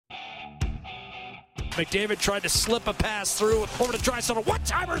McDavid tried to slip a pass through over to Draisaitl.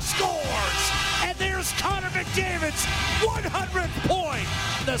 One-timer scores! And there's Connor McDavid's 100th point.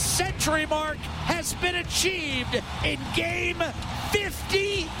 The century mark has been achieved in Game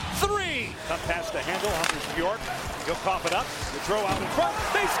 53. Tough pass to Handel, Hunter's York. He'll cough it up. Gaudreau out in front.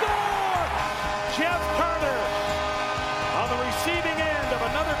 They score! Jeff Carter on the receiving end of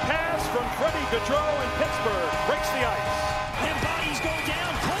another pass from Freddie Gaudreau in Pittsburgh. Breaks the ice. And bodies go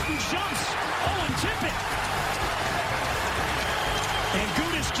down. Colton jumps. Owen Tippett. And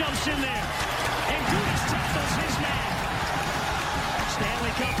Gudas jumps in there. And Gudas tackles his man.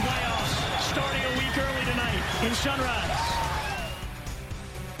 Stanley Cup playoffs starting a week early tonight in Sunrise.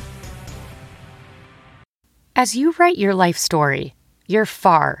 As you write your life story, you're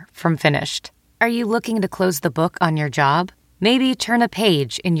far from finished. Are you looking to close the book on your job? Maybe turn a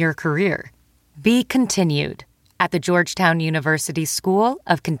page in your career? Be continued at the Georgetown University School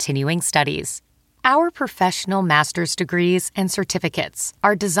of Continuing Studies. Our professional master's degrees and certificates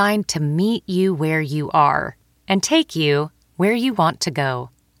are designed to meet you where you are and take you where you want to go.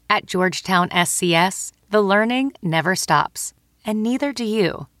 At Georgetown SCS, the learning never stops, and neither do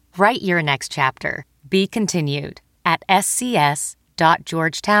you. Write your next chapter. Be continued at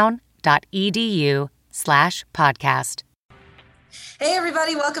scs.georgetown.edu/podcast. Hey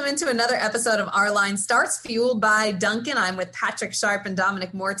everybody, welcome into another episode of Our Line Starts, fueled by Dunkin'. I'm with Patrick Sharp and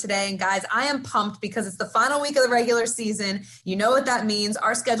Dominic Moore today. And guys, I am pumped because it's the final week of the regular season. You know what that means.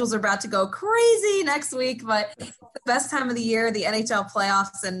 Our schedules are about to go crazy next week, but it's the best time of the year, the NHL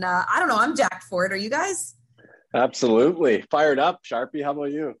playoffs. And I don't know, I'm jacked for it. Are you guys? Absolutely. Fired up. Sharpie, how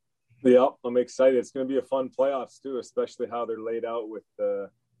about you? Yeah, I'm excited. It's going to be a fun playoffs too, especially how they're laid out with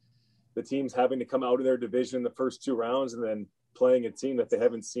the teams having to come out of their division in the first two rounds and then playing a team that they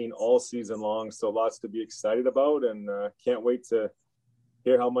haven't seen all season long. So lots to be excited about, and can't wait to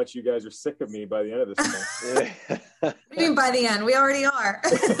hear how much you guys are sick of me by the end of this thing. What do you mean by the end? We already are.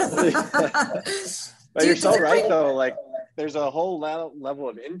 But you're so right, though. Like, there's a whole level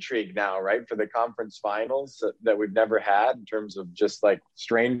of intrigue now, right, for the conference finals that we've never had in terms of just like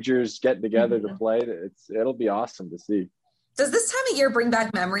strangers getting together to play. It'll be awesome to see. Does this time of year bring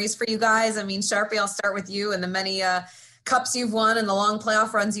back memories for you guys? I mean, Sharpie, I'll start with you and the many cups you've won and the long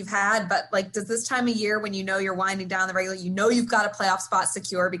playoff runs you've had. But like, does this time of year when you know you're winding down the regular, you know you've got a playoff spot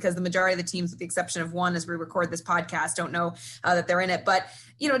secure, because the majority of the teams, with the exception of one as we record this podcast, don't know that they're in it. But,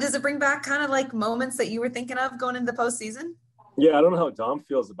 you know, does it bring back kind of like moments that you were thinking of going into the postseason? Yeah, I don't know how Dom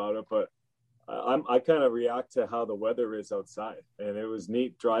feels about it, but I kind of react to how the weather is outside. And it was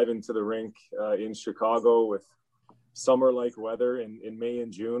neat driving to the rink in Chicago with summer-like weather in May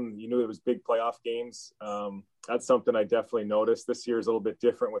and June. You knew it was big playoff games. That's something I definitely noticed. This year is a little bit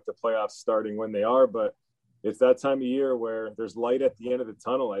different with the playoffs starting when they are, but it's that time of year where there's light at the end of the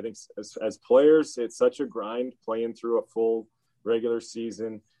tunnel. I think as players, it's such a grind playing through a full regular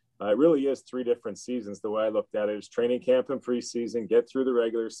season. It really is three different seasons. The way I looked at it is training camp and preseason, get through the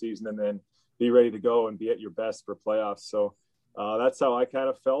regular season, and then be ready to go and be at your best for playoffs. So that's how I kind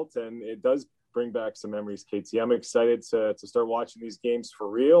of felt, and it does bring back some memories, Katie. I'm excited to start watching these games for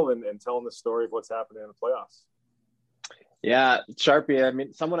real and telling the story of what's happening in the playoffs. Yeah, Sharpie, I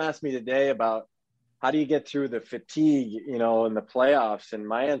mean, someone asked me today about how do you get through the fatigue, you know, in the playoffs? And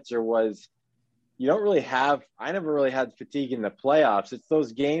my answer was, I never really had fatigue in the playoffs. It's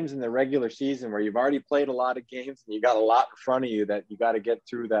those games in the regular season where you've already played a lot of games and you got a lot in front of you that you got to get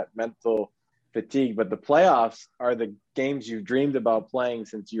through that mental fatigue. But the playoffs are the games you've dreamed about playing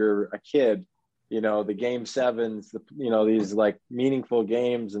since you're a kid. You know, the game sevens, these like meaningful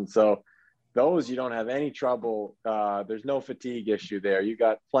games. And so those, you don't have any trouble. There's no fatigue issue there. You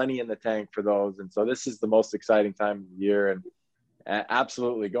got plenty in the tank for those. And so this is the most exciting time of the year. And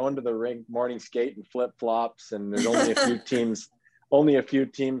absolutely going to the rink, morning skate and flip flops. And there's only a few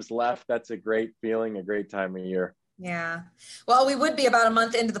teams left. That's a great feeling, a great time of year. Yeah. Well, we would be about a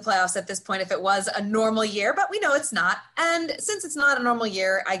month into the playoffs at this point if it was a normal year, but we know it's not. And since it's not a normal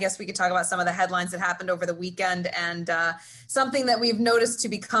year, I guess we could talk about some of the headlines that happened over the weekend. And something that we've noticed to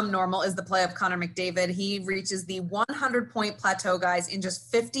become normal is the play of Connor McDavid. He reaches the 100-point plateau, guys, in just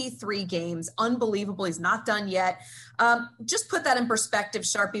 53 games. Unbelievable. He's not done yet. Just put that in perspective,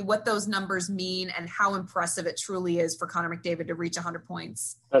 Sharpie, what those numbers mean and how impressive it truly is for Connor McDavid to reach 100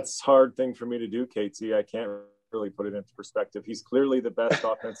 points. That's a hard thing for me to do, Katie. I can't really put it into perspective. He's clearly the best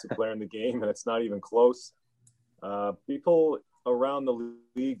offensive player in the game, and it's not even close. People around the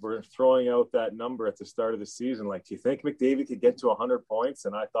league were throwing out that number at the start of the season. Like, do you think McDavid could get to 100 points?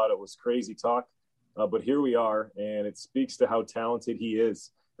 And I thought it was crazy talk. But here we are, and it speaks to how talented he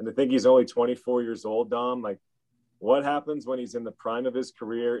is. And to think he's only 24 years old, Dom, like, what happens when he's in the prime of his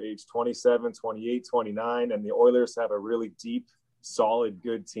career, age 27, 28, 29, and the Oilers have a really deep, solid,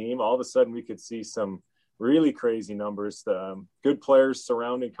 good team. All of a sudden we could see some really crazy numbers. Good players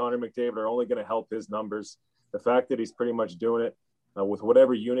surrounding Connor McDavid are only going to help his numbers. The fact that he's pretty much doing it with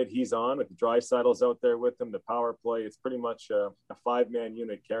whatever unit he's on, with Draisaitl's out there with him, the power play, it's pretty much a five-man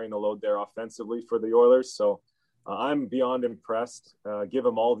unit carrying the load there offensively for the Oilers. So I'm beyond impressed. Give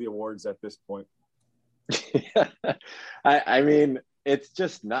him all the awards at this point. I mean, it's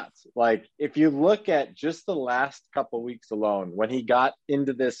just nuts. Like, if you look at just the last couple weeks alone, when he got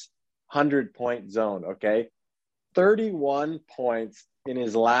into this 100-point zone, okay, 31 points in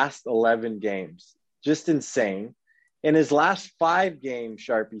his last 11 games. Just insane. In his last 5 games,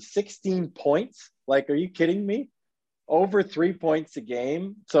 Sharpie, 16 points. Like, are you kidding me? Over 3 points a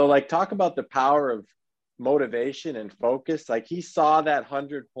game. So, like, talk about the power of motivation and focus. Like, he saw that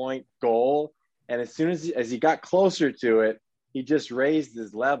 100-point goal, and as soon as he got closer to it, he just raised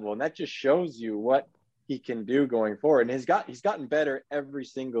his level. And that just shows you what he can do going forward. And he's gotten better every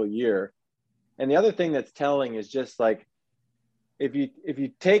single year. And the other thing that's telling is just like, if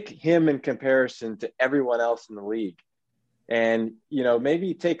you take him in comparison to everyone else in the league, and, you know,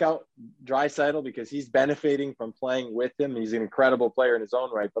 maybe take out Draisaitl because he's benefiting from playing with him. He's an incredible player in his own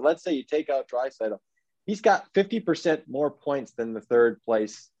right. But let's say you take out Draisaitl. He's got 50% more points than the third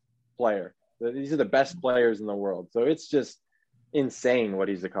place player. These are the best players in the world. So it's just insane what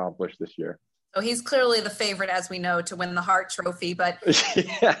he's accomplished this year. So he's clearly the favorite, as we know, to win the Hart Trophy. But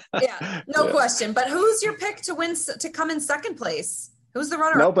no question. But who's your pick to come in second place? Who's the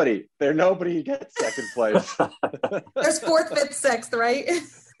runner? Nobody. Nobody gets second place. There's 4th, 5th, 6th, right?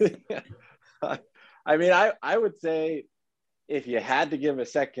 I mean, I would say if you had to give a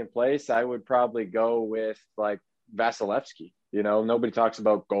second place, I would probably go with like Vasilevsky. You know, nobody talks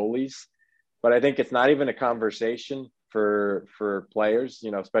about goalies, but I think it's not even a conversation for players,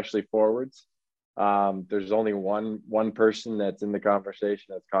 you know, especially forwards. There's only one person that's in the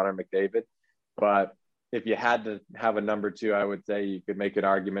conversation. That's Connor McDavid. But if you had to have a number 2, I would say you could make an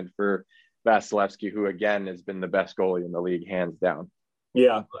argument for Vasilevsky, who again has been the best goalie in the league, hands down.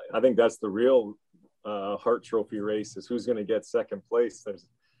 Yeah, I think that's the real Hart Trophy race, is who's going to get second place. There's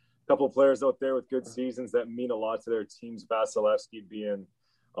a couple of players out there with good seasons that mean a lot to their teams, Vasilevsky being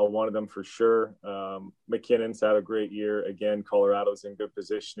one of them for sure. McKinnon's had a great year. Again, Colorado's in good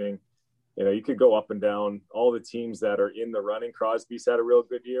positioning. You know, you could go up and down all the teams that are in the running. Crosby's had a real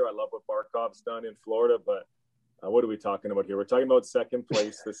good year. I love what Barkov's done in Florida, but what are we talking about here? We're talking about second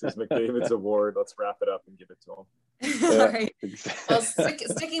place. This is McDavid's award. Let's wrap it up and give it to him. All right. Well,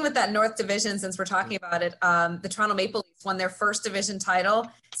 sticking with that North Division, since we're talking about it, the Toronto Maple Leafs won their first division title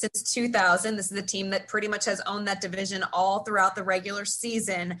since 2000. This is a team that pretty much has owned that division all throughout the regular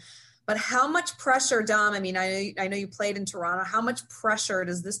season. But how much pressure, Dom, I mean, I know you played in Toronto. How much pressure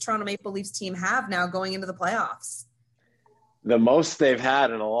does this Toronto Maple Leafs team have now going into the playoffs? The most they've had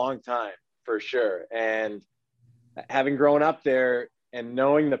in a long time, for sure. And having grown up there and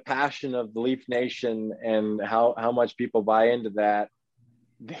knowing the passion of the Leaf Nation and how much people buy into that,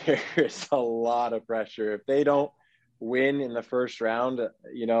 there's a lot of pressure. If they don't win in the first round,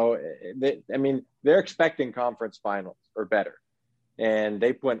 you know, they're expecting conference finals or better. And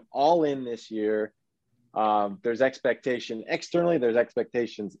they went all in this year. There's expectation externally. There's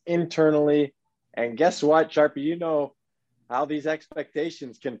expectations internally. And guess what, Sharpie? You know how these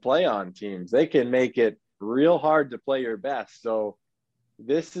expectations can play on teams. They can make it real hard to play your best. So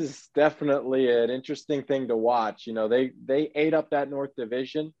this is definitely an interesting thing to watch. You know, they ate up that North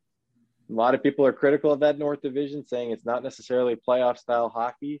Division. A lot of people are critical of that North Division, saying it's not necessarily playoff style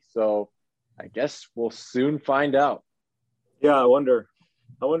hockey. So I guess we'll soon find out. Yeah, I wonder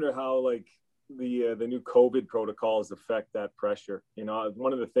how like the new COVID protocols affect that pressure. You know,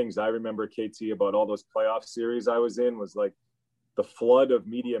 one of the things I remember, KT, about all those playoff series I was in was like the flood of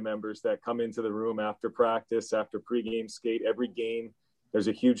media members that come into the room after practice, after pregame skate, every game. There's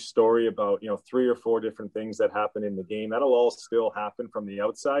a huge story about, you know, 3 or 4 different things that happen in the game. That'll all still happen from the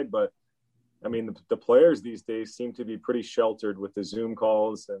outside, but I mean, the players these days seem to be pretty sheltered with the Zoom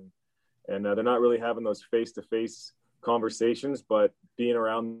calls, and they're not really having those face-to-face conversations. But being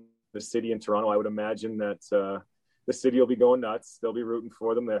around the city in Toronto, I would imagine that the city will be going nuts. They'll be rooting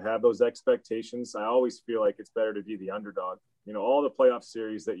for them. They have those expectations. I always feel like it's better to be the underdog. You know, all the playoff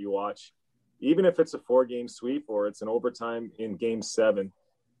series that you watch, even if it's a 4-game sweep or it's an overtime in Game 7,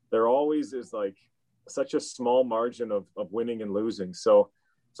 there always is like such a small margin of winning and losing. So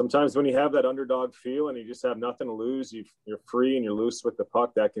sometimes when you have that underdog feel and you just have nothing to lose, you're free and you're loose with the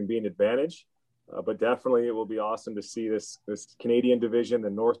puck, that can be an advantage. But definitely it will be awesome to see this Canadian division, the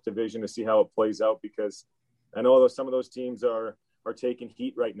North Division, to see how it plays out, because I know some of those teams are taking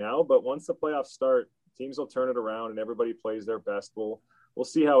heat right now, but once the playoffs start, teams will turn it around and everybody plays their best. We'll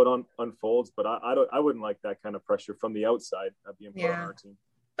see how it unfolds, but I wouldn't like that kind of pressure from the outside being put on our team.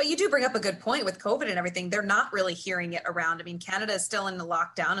 But you do bring up a good point with COVID and everything. They're not really hearing it around. I mean, Canada is still in the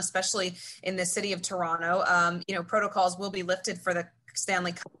lockdown, especially in the city of Toronto. Protocols will be lifted for the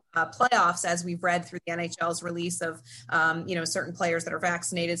Stanley Cup playoffs, as we've read through the NHL's release of, certain players that are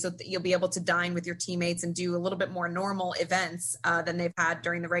vaccinated, so that you'll be able to dine with your teammates and do a little bit more normal events than they've had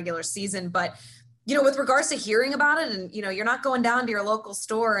during the regular season. But with regards to hearing about it, and, you're not going down to your local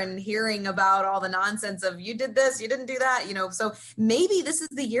store and hearing about all the nonsense of you did this, you didn't do that, so maybe this is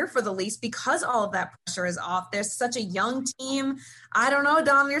the year for the Leafs because all of that pressure is off. There's such a young team. I don't know,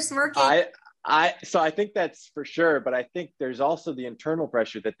 Dom, you're smirking. So I think that's for sure, but I think there's also the internal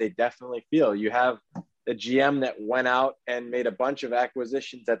pressure that they definitely feel. You have the GM that went out and made a bunch of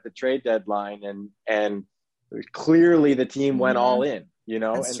acquisitions at the trade deadline, and clearly the team went all in.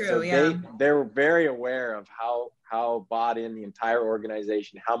 That's and true, so yeah. they're very aware of how bought in the entire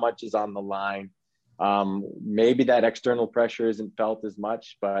organization, how much is on the line. Maybe that external pressure isn't felt as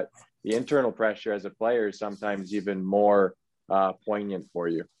much, but the internal pressure as a player is sometimes even more poignant for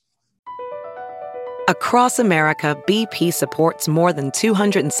you. Across America, BP supports more than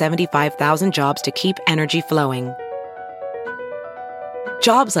 275,000 jobs to keep energy flowing.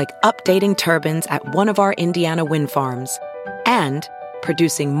 Jobs like updating turbines at one of our Indiana wind farms and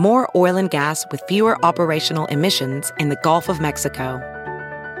producing more oil and gas with fewer operational emissions in the Gulf of Mexico.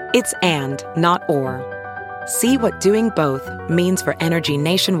 It's and, not or. See what doing both means for energy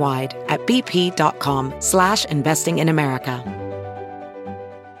nationwide at bp.com/investing in America.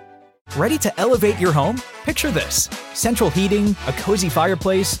 Ready to elevate your home? Picture this: central heating, a cozy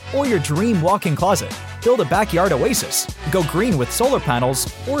fireplace, or your dream walk-in closet. Build a backyard oasis, go green with solar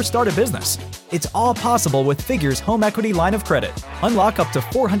panels, or start a business. It's all possible with Figure's home equity line of credit. Unlock up to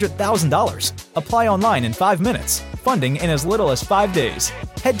 $400,000. Apply online in 5 minutes. Funding in as little as 5 days.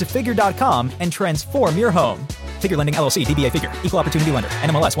 Head to Figure.com and transform your home. Figure Lending LLC, DBA Figure, Equal Opportunity Lender,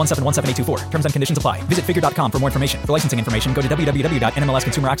 NMLS 1717824. Terms and conditions apply. Visit Figure.com for more information. For licensing information, go to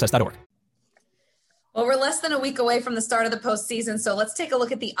www.nmlsconsumeraccess.org. Well, we're less than a week away from the start of the postseason, so let's take a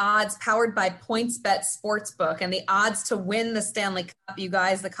look at the odds powered by PointsBet Sportsbook and the odds to win the Stanley Cup. You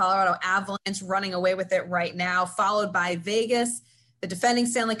guys, the Colorado Avalanche running away with it right now, followed by Vegas, the defending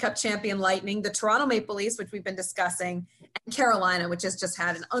Stanley Cup champion Lightning, the Toronto Maple Leafs, which we've been discussing, and Carolina, which has just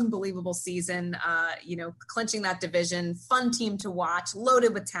had an unbelievable season, clinching that division, fun team to watch,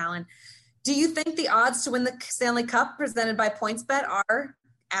 loaded with talent. Do you think the odds to win the Stanley Cup presented by PointsBet are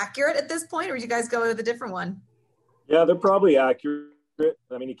accurate at this point, or would you guys go with a different one? Yeah, they're probably accurate.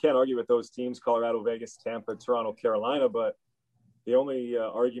 I mean, you can't argue with those teams, Colorado, Vegas, Tampa, Toronto, Carolina, but the only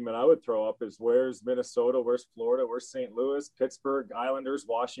argument I would throw up is where's Minnesota, where's Florida, where's St. Louis, Pittsburgh, Islanders,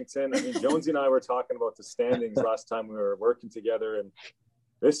 Washington. I mean, Jonesy and I were talking about the standings last time we were working together, and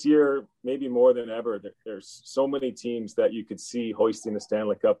this year, maybe more than ever, there's so many teams that you could see hoisting the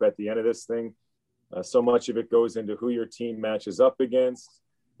Stanley Cup at the end of this thing. So much of it goes into who your team matches up against.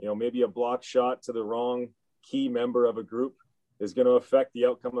 Maybe a block shot to the wrong key member of a group is going to affect the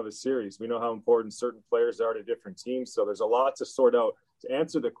outcome of a series. We know how important certain players are to different teams. So there's a lot to sort out. To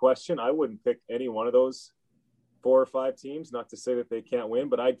answer the question, I wouldn't pick any one of those 4 or 5 teams, not to say that they can't win,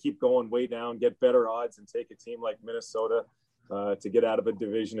 but I'd keep going way down, get better odds, and take a team like Minnesota to get out of a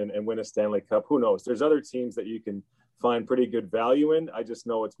division and win a Stanley Cup. Who knows? There's other teams that you can find pretty good value in. I just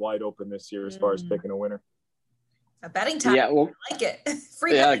know it's wide open this year as far as picking a winner. A betting time. Yeah, well, I like it.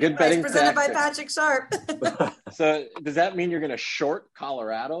 Free good betting presented by Patrick Sharp. So does that mean you're going to short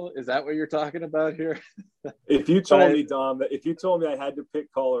Colorado? Is that what you're talking about here? If you told me, Dom, that if you told me I had to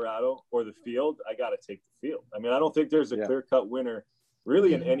pick Colorado or the field, I got to take the field. I mean, I don't think there's a clear-cut winner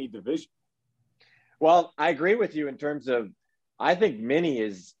really in any division. Well, I agree with you in terms of, I think Mini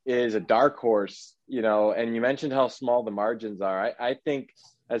is a dark horse, and you mentioned how small the margins are. I think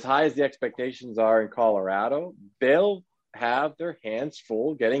as high as the expectations are in Colorado, they'll have their hands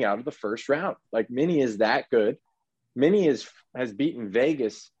full getting out of the first round. Like, Mini is that good. Mini has beaten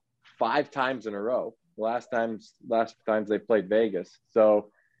Vegas 5 times in a row. Last times they played Vegas.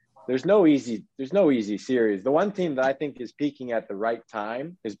 So there's no easy series. The one team that I think is peaking at the right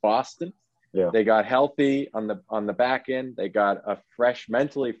time is Boston. Yeah. They got healthy on the back end. They got a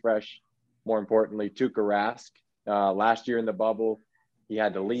mentally fresh, more importantly, Tuukka Rask. Last year in the bubble, he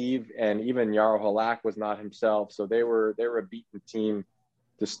had to leave, and even Jaro Halak was not himself. So they were a beaten team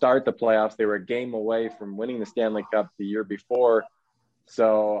to start the playoffs. They were a game away from winning the Stanley Cup the year before.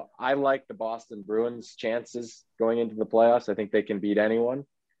 So I like the Boston Bruins' chances going into the playoffs. I think they can beat anyone.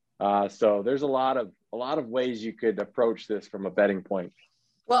 So there's a lot of a lot of ways you could approach this from a betting point.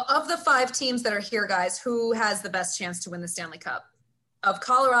 Well, of the 5 teams that are here, guys, who has the best chance to win the Stanley Cup? Of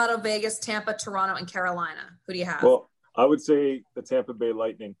Colorado, Vegas, Tampa, Toronto, and Carolina, who do you have? Well, I would say the Tampa Bay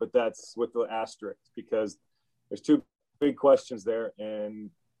Lightning, but that's with the asterisk because there's 2 big questions there, and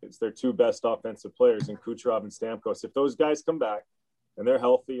it's their 2 best offensive players in Kucherov and Stamkos. If those guys come back and they're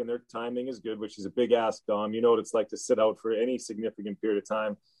healthy and their timing is good, which is a big ask, Dom, you know what it's like to sit out for any significant period of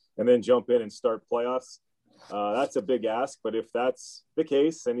time and then jump in and start playoffs. That's a big ask, but if that's the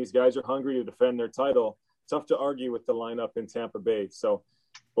case and these guys are hungry to defend their title, tough to argue with the lineup in Tampa Bay. So,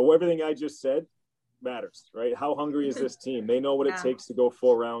 but everything I just said matters, right? How hungry is this team? They know what it takes to go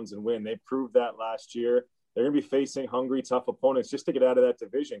 4 rounds and win. They proved that last year. They're going to be facing hungry, tough opponents just to get out of that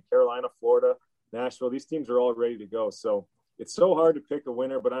division. Carolina, Florida, Nashville, these teams are all ready to go. So it's so hard to pick a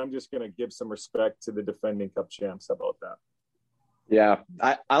winner, but I'm just going to give some respect to the defending Cup champs. How about that? Yeah,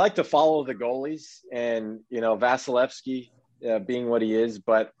 I like to follow the goalies and, Vasilevsky being what he is,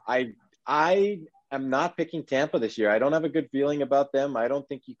 but I am not picking Tampa this year. I don't have a good feeling about them. I don't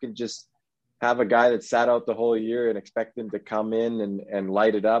think you can just have a guy that sat out the whole year and expect him to come in and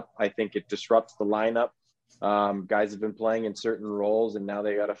light it up. I think it disrupts the lineup. Guys have been playing in certain roles and now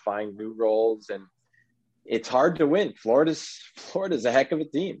they got to find new roles, and it's hard to win. Florida's a heck of a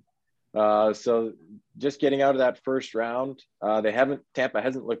team. So just getting out of that first round, Tampa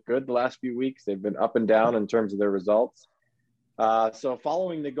hasn't looked good the last few weeks. They've been up and down in terms of their results. So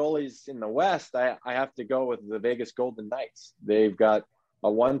following the goalies in the West, I have to go with the Vegas Golden Knights. They've got a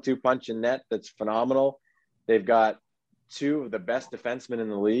 1-2 punch in net that's phenomenal. They've got 2 of the best defensemen in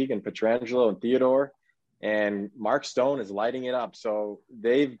the league, and Pietrangelo and Theodore, and Mark Stone is lighting it up. So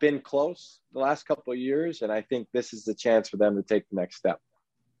they've been close the last couple of years, and I think this is the chance for them to take the next step.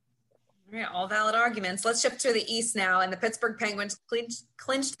 Yeah, all valid arguments. Let's shift to the East now. And the Pittsburgh Penguins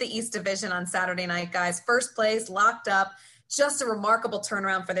clinched the East Division on Saturday night, guys. First place, locked up. Just a remarkable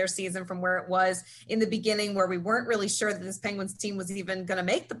turnaround for their season from where it was in the beginning, where we weren't really sure that this Penguins team was even going to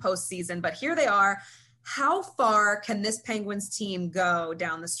make the postseason. But here they are. How far can this Penguins team go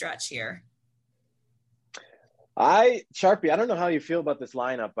down the stretch here? Sharpie, I don't know how you feel about this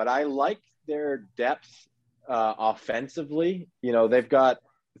lineup, but I like their depth offensively. They've got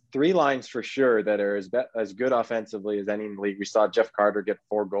 3 lines for sure that are as good offensively as any in the league. We saw Jeff Carter get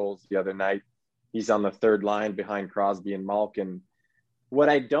 4 goals the other night. He's on the 3rd line behind Crosby and Malkin. What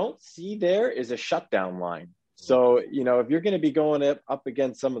I don't see there is a shutdown line. So, if you're going to be going up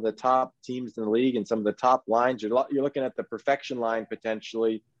against some of the top teams in the league and some of the top lines, you're looking at the perfection line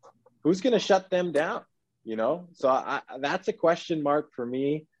potentially. Who's going to shut them down? So that's a question mark for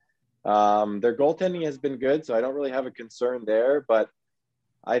me. Their goaltending has been good, so I don't really have a concern there, but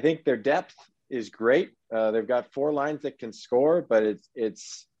I think their depth is great. They've got 4 lines that can score, but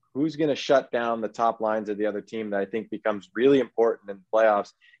it's who's going to shut down the top lines of the other team that I think becomes really important in the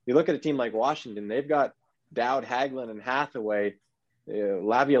playoffs. You look at a team like Washington, they've got Dowd, Hagelin, and Hathaway.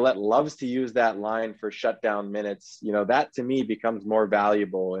 Laviolette loves to use that line for shutdown minutes. That to me becomes more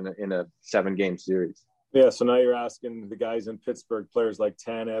valuable in a 7-game series. Yeah, so now you're asking the guys in Pittsburgh, players like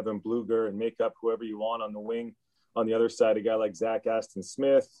Tanev and Bluger, and make up whoever you want on the wing. On the other side, a guy like Zach Aston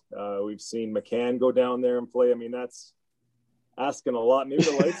Smith. We've seen McCann go down there and play. I mean, that's asking a lot. Maybe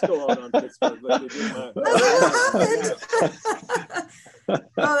the lights go out on Pittsburgh. Like they did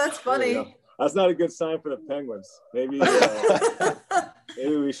Oh, that's funny. That's not a good sign for the Penguins. Maybe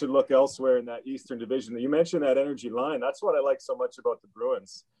we should look elsewhere in that Eastern Division. You mentioned that energy line. That's what I like so much about the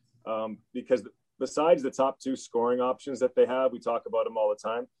Bruins, because besides the top 2 scoring options that they have, we talk about them all the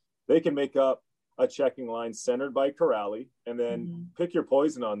time, they can make up a checking line centered by Corrali, and then pick your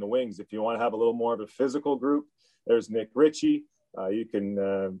poison on the wings. If you want to have a little more of a physical group, there's Nick Ritchie. You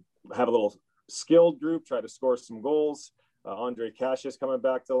can have a little skilled group, try to score some goals. Andre Cassius coming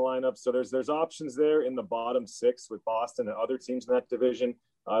back to the lineup. So there's options there in the bottom 6 with Boston and other teams in that division.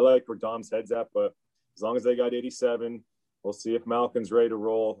 I like where Dom's head's at, but as long as they got 87, we'll see if Malkin's ready to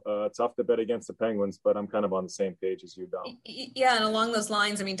roll. Tough to bet against the Penguins, but I'm kind of on the same page as you, Dom. Yeah, and along those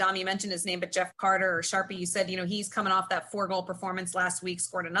lines, I mean, Dom, you mentioned his name, but Jeff Carter or Sharpie, you said, he's coming off that 4-goal performance last week,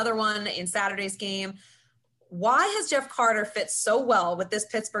 scored another one in Saturday's game. Why has Jeff Carter fit so well with this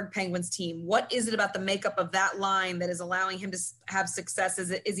Pittsburgh Penguins team? What is it about the makeup of that line that is allowing him to have success?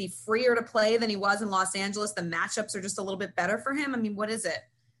 Is he freer to play than he was in Los Angeles? The matchups are just a little bit better for him? I mean, what is it?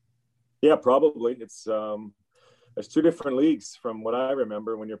 Yeah, probably. It's there's 2 different leagues from what I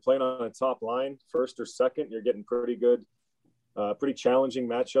remember. When you're playing on a top line, first or second, you're getting pretty good, pretty challenging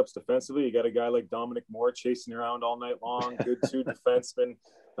matchups defensively. You got a guy like Dominic Moore chasing around all night long, good 2 defensemen.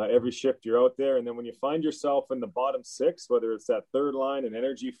 Every shift you're out there. And then when you find yourself in the bottom 6, whether it's that 3rd line, an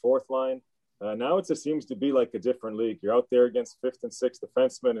energy 4th line, Now it just seems to be like a different league. You're out there against fifth and sixth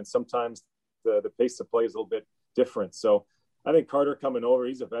defensemen, and sometimes the pace of play is a little bit different. So I think Carter coming over,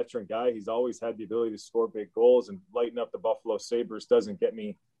 he's a veteran guy. He's always had the ability to score big goals and lighten up the Buffalo Sabres. Doesn't get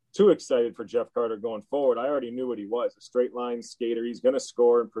me too excited for Jeff Carter going forward. I already knew what he was, a straight line skater. He's going to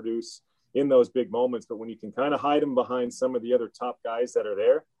score and produce in those big moments. But when you can kind of hide him behind some of the other top guys that are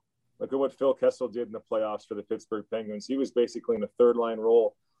there, look at what Phil Kessel did in the playoffs for the Pittsburgh Penguins. He was basically in a third line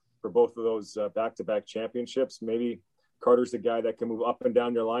role for both of those back-to-back championships. Maybe Carter's the guy that can move up and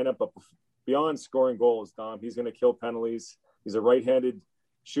down your lineup, but beyond scoring goals, Dom, he's going to kill penalties. He's a right-handed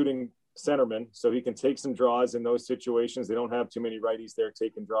shooting centerman, so he can take some draws in those situations. They don't have too many righties there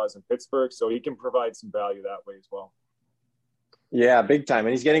taking draws in Pittsburgh, so he can provide some value that way as well. Yeah, big time.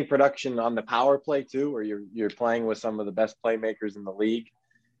 And he's getting production on the power play too, where you're playing with some of the best playmakers in the league.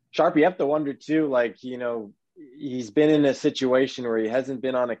 Sharp, you have to wonder too, like, you know, he's been in a situation where he hasn't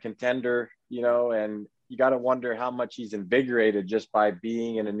been on a contender, you know, and you got to wonder how much he's invigorated just by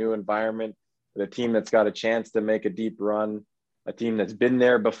being in a new environment with a team that's got a chance to make a deep run, a team that's been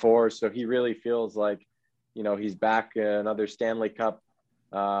there before. So he really feels like, you know, he's back another Stanley Cup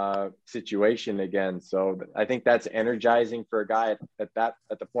situation again. So I think that's energizing for a guy at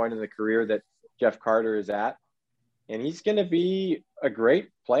the point in the career that Jeff Carter is at. And he's going to be a great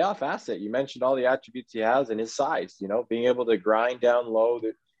playoff asset. You mentioned all the attributes he has and his size, you know, being able to grind down low.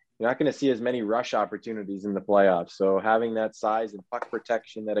 That you're not going to see as many rush opportunities in the playoffs. So having that size and puck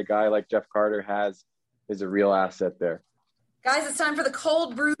protection that a guy like Jeff Carter has is a real asset there. Guys, it's time for the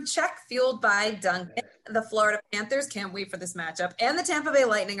cold brew check fueled by Dunkin'. The Florida Panthers, can't wait for this matchup, and the Tampa Bay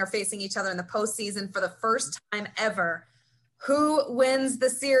Lightning are facing each other in the postseason for the first time ever. Who wins the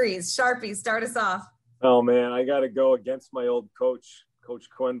series? Sharpie, start us off. Oh, man, I got to go against my old coach, Coach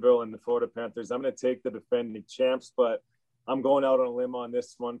Quenneville and the Florida Panthers. I'm going to take the defending champs, but I'm going out on a limb on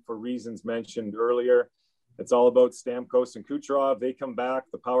this one for reasons mentioned earlier. It's all about Stamkos and Kucherov. They come back.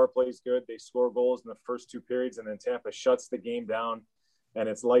 The power play is good. They score goals in the first two periods, and then Tampa shuts the game down, and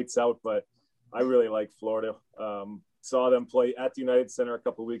it's lights out. But I really like Florida. Saw them play at the United Center a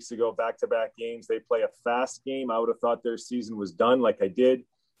couple of weeks ago, back-to-back games. They play a fast game. I would have thought their season was done like I did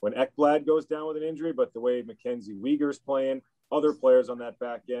when Ekblad goes down with an injury, but the way Mackenzie Weegar's playing, other players on that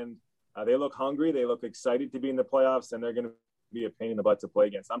back end, they look hungry. They look excited to be in the playoffs, and they're going to be a pain in the butt to play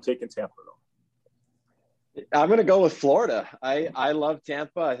against. I'm taking Tampa, though. I'm going to go with Florida. I love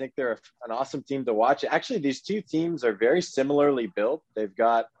Tampa. I think they're an awesome team to watch. Actually, these two teams are very similarly built. They've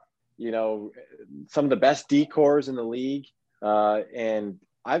got, you know, some of the best D-cores in the league, and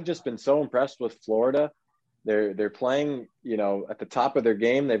I've just been so impressed with Florida. They're playing, you know, at the top of their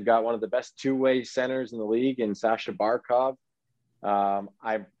game. They've got one of the best two-way centers in the league in Sasha Barkov.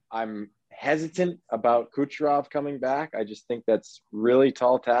 I'm hesitant about Kucherov coming back. I just think that's really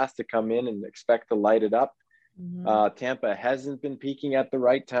tall task to come in and expect to light it up. Mm-hmm. Tampa hasn't been peaking at the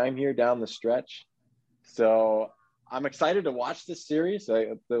right time here down the stretch. So I'm excited to watch this series.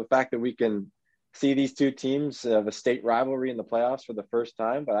 The fact that we can see these two teams have a state rivalry in the playoffs for the first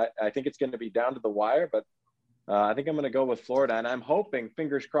time, but I think it's going to be down to the wire. But I think I'm going to go with Florida, and I'm hoping,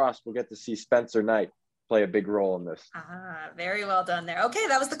 fingers crossed, we'll get to see Spencer Knight play a big role in this. Very well done there. Okay,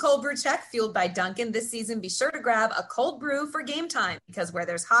 that was the cold brew check fueled by Dunkin'. This season, be sure to grab a cold brew for game time, because where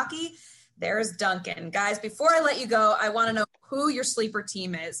there's hockey, there's Dunkin'. Guys, before I let you go, I want to know who your sleeper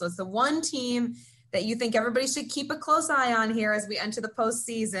team is. So it's the one team that you think everybody should keep a close eye on here as we enter the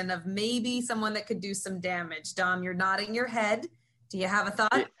postseason, of maybe someone that could do some damage. Dom, you're nodding your head. Do you have a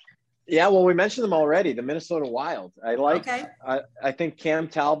thought? Yeah, well, we mentioned them already, the Minnesota Wild. I think Cam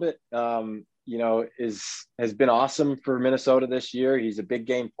Talbot, you know, has been awesome for Minnesota this year. He's a big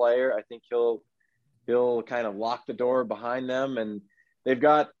game player. I think he'll kind of lock the door behind them, and they've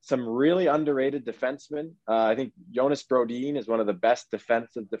got some really underrated defensemen. I think Jonas Brodin is one of the best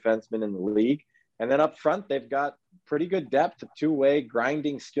defensive defensemen in the league. And then up front, they've got pretty good depth of two-way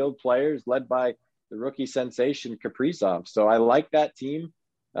grinding skilled players led by the rookie sensation Kaprizov. So I like that team.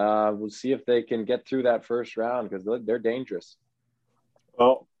 We'll see if they can get through that first round, because they're dangerous.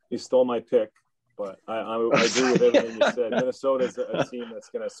 Well, you stole my pick, but I agree with everything you said. Minnesota is a team that's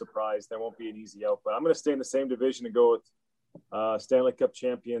going to surprise. There won't be an easy out, but I'm going to stay in the same division and go with Stanley Cup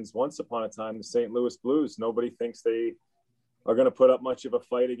champions once upon a time, the St. Louis Blues. Nobody thinks they are going to put up much of a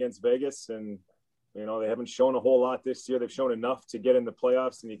fight against Vegas, and you know, they haven't shown a whole lot this year. They've shown enough to get in the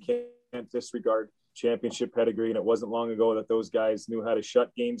playoffs, and you can't disregard championship pedigree. And it wasn't long ago that those guys knew how to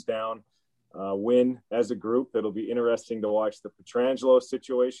shut games down, win as a group. It'll be interesting to watch the Pietrangelo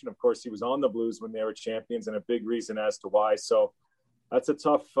situation. Of course, he was on the Blues when they were champions, and a big reason as to why. So that's a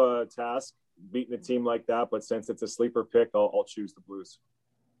tough task, beating a team like that. But since it's a sleeper pick, I'll choose the Blues.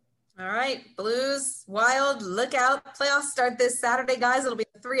 All right, Blues, Wild, look out. Playoffs start this Saturday, guys. It'll be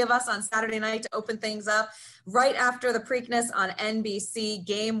the three of us on Saturday night to open things up right after the Preakness on NBC,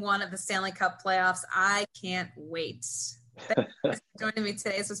 Game 1 of the Stanley Cup playoffs. I can't wait. Thanks for joining me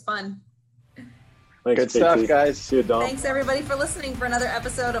today. This was fun. Thanks, good stuff, guys. See you, Dom. Thanks, everybody, for listening for another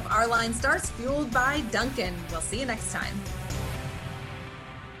episode of Our Line Starts, fueled by Dunkin'. We'll see you next time.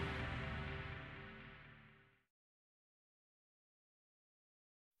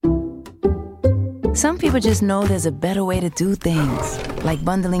 Some people just know there's a better way to do things, like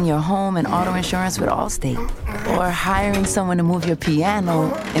bundling your home and auto insurance with Allstate, or hiring someone to move your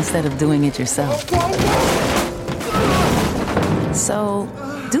piano instead of doing it yourself. So,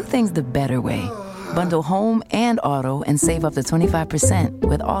 do things the better way. Bundle home and auto and save up to 25%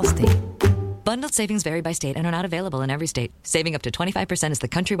 with Allstate. Bundled savings vary by state and are not available in every state. Saving up to 25% is the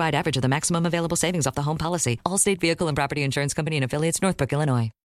countrywide average of the maximum available savings off the home policy. Allstate Vehicle and Property Insurance Company and Affiliates, Northbrook, Illinois.